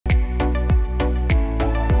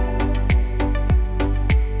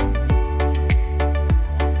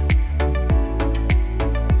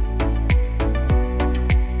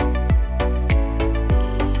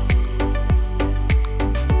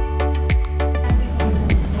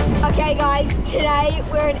Okay guys, today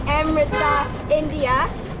we're in Amritsar, India.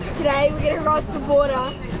 Today we're going to cross the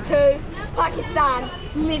border to Pakistan.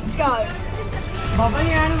 Let's go.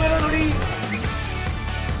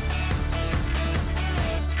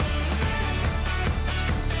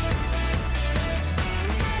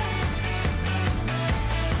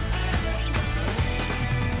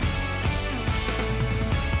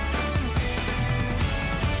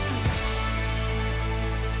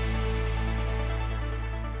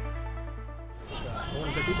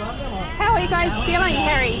 How are you guys feeling,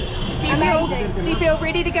 Harry? Do you feel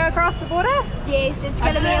ready to go across the border? Yes, it's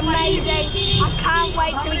going to be amazing. I can't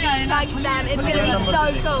wait till we get to Pakistan. It's going to be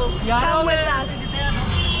so cool. Come with us.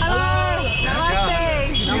 Hello.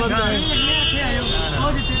 Namaste.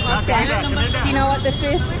 Do you know what the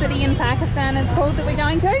first city in Pakistan is called that we're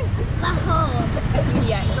going to? Lahore.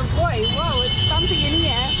 Yeah, good boy. Whoa, it's bumpy in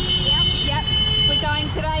here. Yep. We're going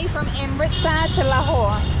today from Amritsar to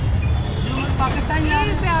Lahore.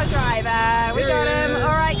 Here's our driver. We got him.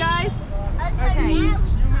 All right, guys.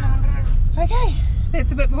 Okay,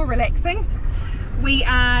 that's a bit more relaxing. We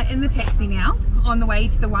are in the taxi now on the way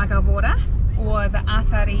to the Wagah border, or the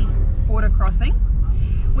Atari border crossing.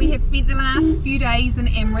 We have spent the last few days in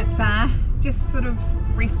Amritsar just sort of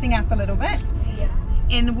resting up a little bit.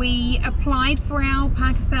 And we applied for our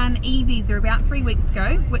Pakistan e-visa about 3 weeks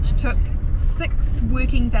ago, which took 6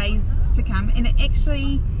 working days to come. And it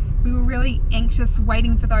actually, we were really anxious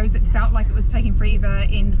waiting for those. It felt like it was taking forever,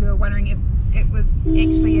 and we were wondering if it was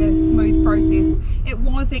actually a smooth process. It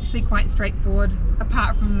was actually quite straightforward,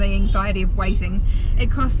 apart from the anxiety of waiting.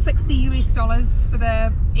 It cost $60 for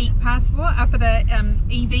the e-passport, for the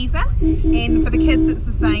e-visa, and for the kids it's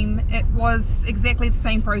the same. It was exactly the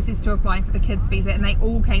same process to apply for the kids' visa, and they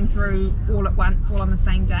all came through all at once, all on the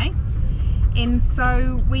same day. And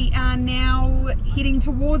so we are now heading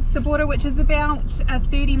towards the border, which is about a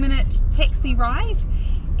 30-minute taxi ride,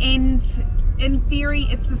 and in theory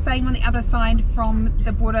it's the same on the other side from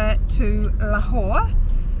the border to Lahore.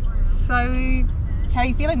 So how are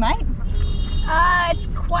you feeling, mate? It's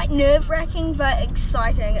quite nerve-wracking but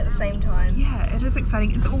exciting at the same time. Yeah, it is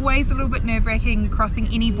exciting. It's always a little bit nerve-wracking crossing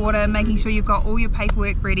any border, making sure you've got all your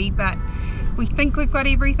paperwork ready, but we think we've got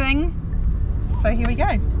everything. So here we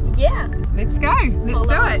go. Yeah. Let's go. Let's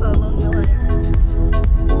do it.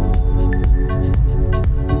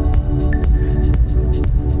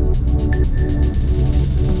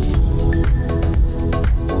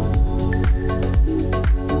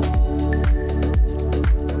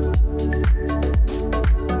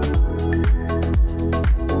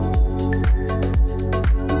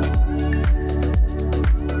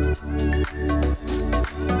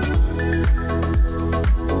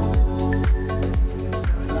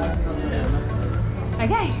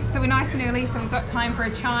 Okay, so we're nice and early, so we've got time for a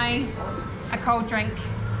chai, a cold drink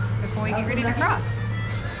before we get ready to cross.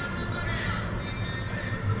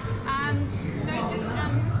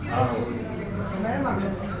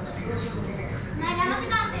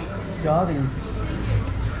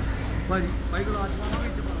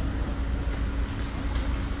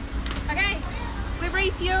 Okay, we're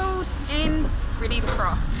refueled and ready to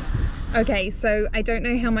cross. Okay, so I don't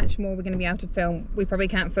know how much more we're going to be able to film. We probably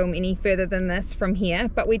can't film any further than this from here,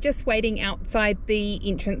 but we're just waiting outside the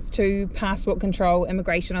entrance to passport control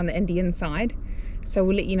immigration on the Indian side. So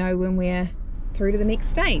we'll let you know when we're through to the next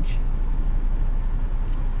stage.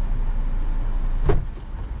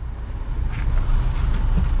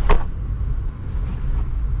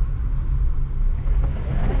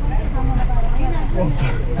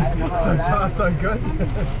 So far, so good.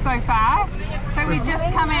 So far. So we've just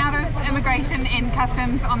come out of immigration and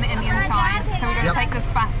customs on the Indian side. So we're going to take this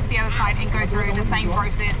bus to the other side and go through the same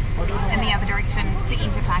process in the other direction to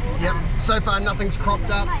enter Pakistan. Yep. So far, nothing's cropped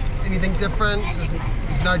up. Anything different?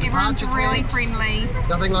 There's no departure Everyone's really tags, friendly.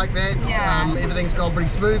 Nothing like that. Yeah. Everything's gone pretty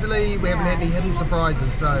smoothly. We haven't had any hidden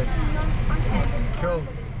surprises. So cool.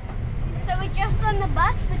 So we're just on the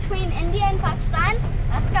bus between India and Pakistan.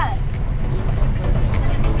 Let's go.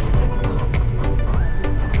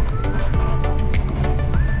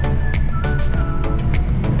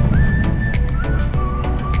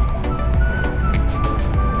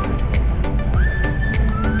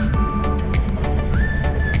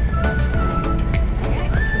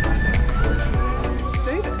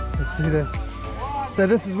 Let's do this. So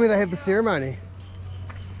this is where they have the ceremony.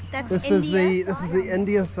 This is the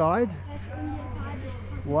India side.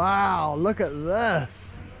 Wow, look at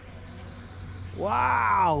this.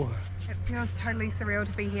 Wow. It feels totally surreal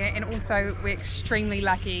to be here, and also we're extremely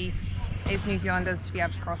lucky as New Zealanders to be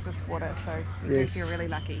able to cross this border, so we do feel really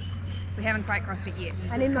lucky. We haven't quite crossed it yet.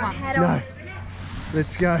 I need my hat on. No.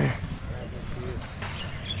 Let's go.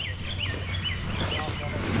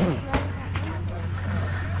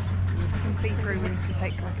 see through. We have to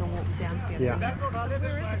take like a walk down here. Yeah.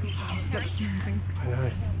 Where is it? Looks amazing. I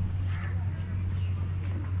know.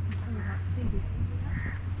 Thank you.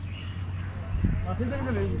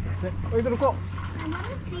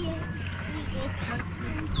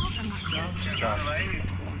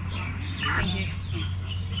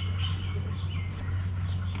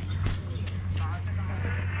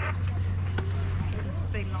 This is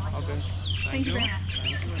the line. Okay. Thank you very much.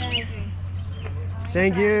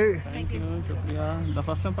 Thank you. Thank you. Shukriya. The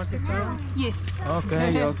first time Pakistan? Yes.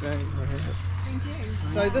 Okay, okay. Thank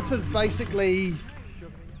you. So this is basically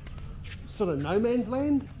sort of no man's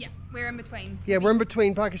land. Yeah, we're in between. Yeah, we're in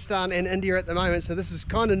between Pakistan and India at the moment, so this is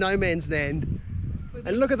kind of no man's land.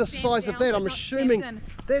 And look at the size of that. I'm assuming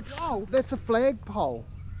that's a flagpole.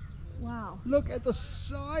 Wow. Look at the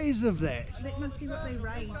size of that. That must be what they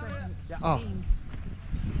raise, I think. Oh.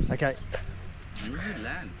 Okay. New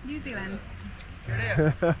Zealand. New Zealand.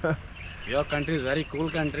 Your country is very cool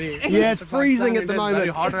country. Yeah, it's freezing at the moment. Very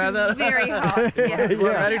hot weather. Very hot. Yeah.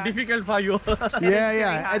 Very difficult for you. Yeah,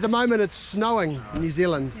 yeah. hot. At the moment it's snowing in New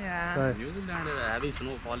Zealand. Yeah. So, New Zealand is heavy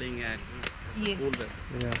snow falling and Yes. cool weather.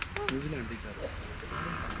 yeah. New Zealand teacher.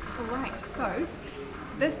 Alright, so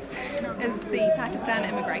this is the Pakistan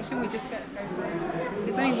immigration. We just got to go through.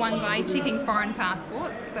 There's only one guy checking foreign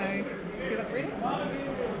passports, so does he look ready?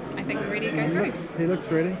 I think we're ready to go through. He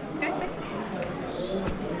looks ready. Let's go see.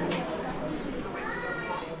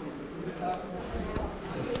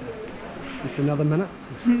 Just another minute.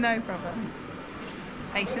 No problem.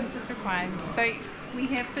 Patience is required. So we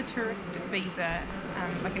have the tourist visa,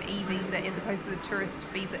 like an e-visa, as opposed to the tourist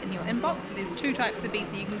visa in your inbox. So there's two types of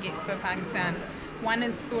visa you can get for Pakistan. One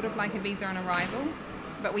is sort of like a visa on arrival,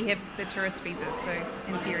 but we have the tourist visa, so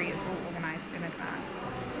in theory it's all organised in advance.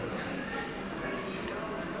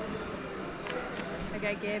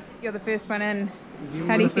 Okay, Gab, you're the first one in.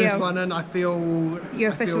 How do you feel? The first one in, I feel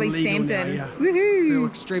You're I feel officially legal stamped now, in. yeah. I Woohoo! feel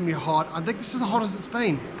extremely hot. I think this is the hottest it's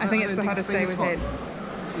been. I think it's the hottest day we've had.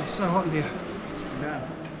 It's so hot in here.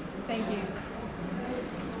 Thank you.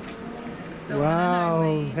 The Wow, one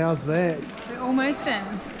and only. how's that? We're almost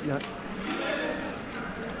in. Yep.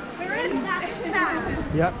 We're in.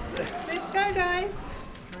 Yep. Let's go, guys.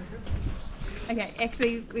 Okay,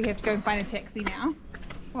 actually, we have to go and find a taxi now.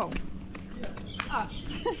 Whoa. Oh,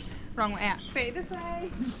 wrong way out. Wait, this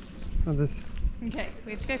way. Oh, this, Okay,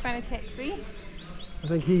 we have to go find a taxi. I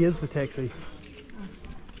think he is the taxi.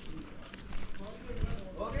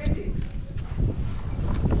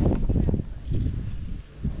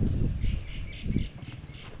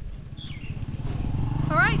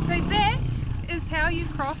 Alright, so that is how you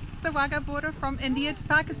cross the Wagah border from India to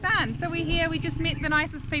Pakistan. So we're here, we just met the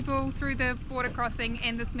nicest people through the border crossing,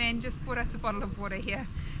 and this man just bought us a bottle of water here.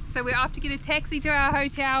 So we're off to get a taxi to our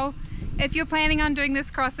hotel. If you're planning on doing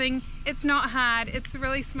this crossing, it's not hard, it's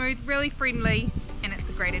really smooth, really friendly, and it's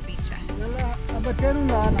a great adventure.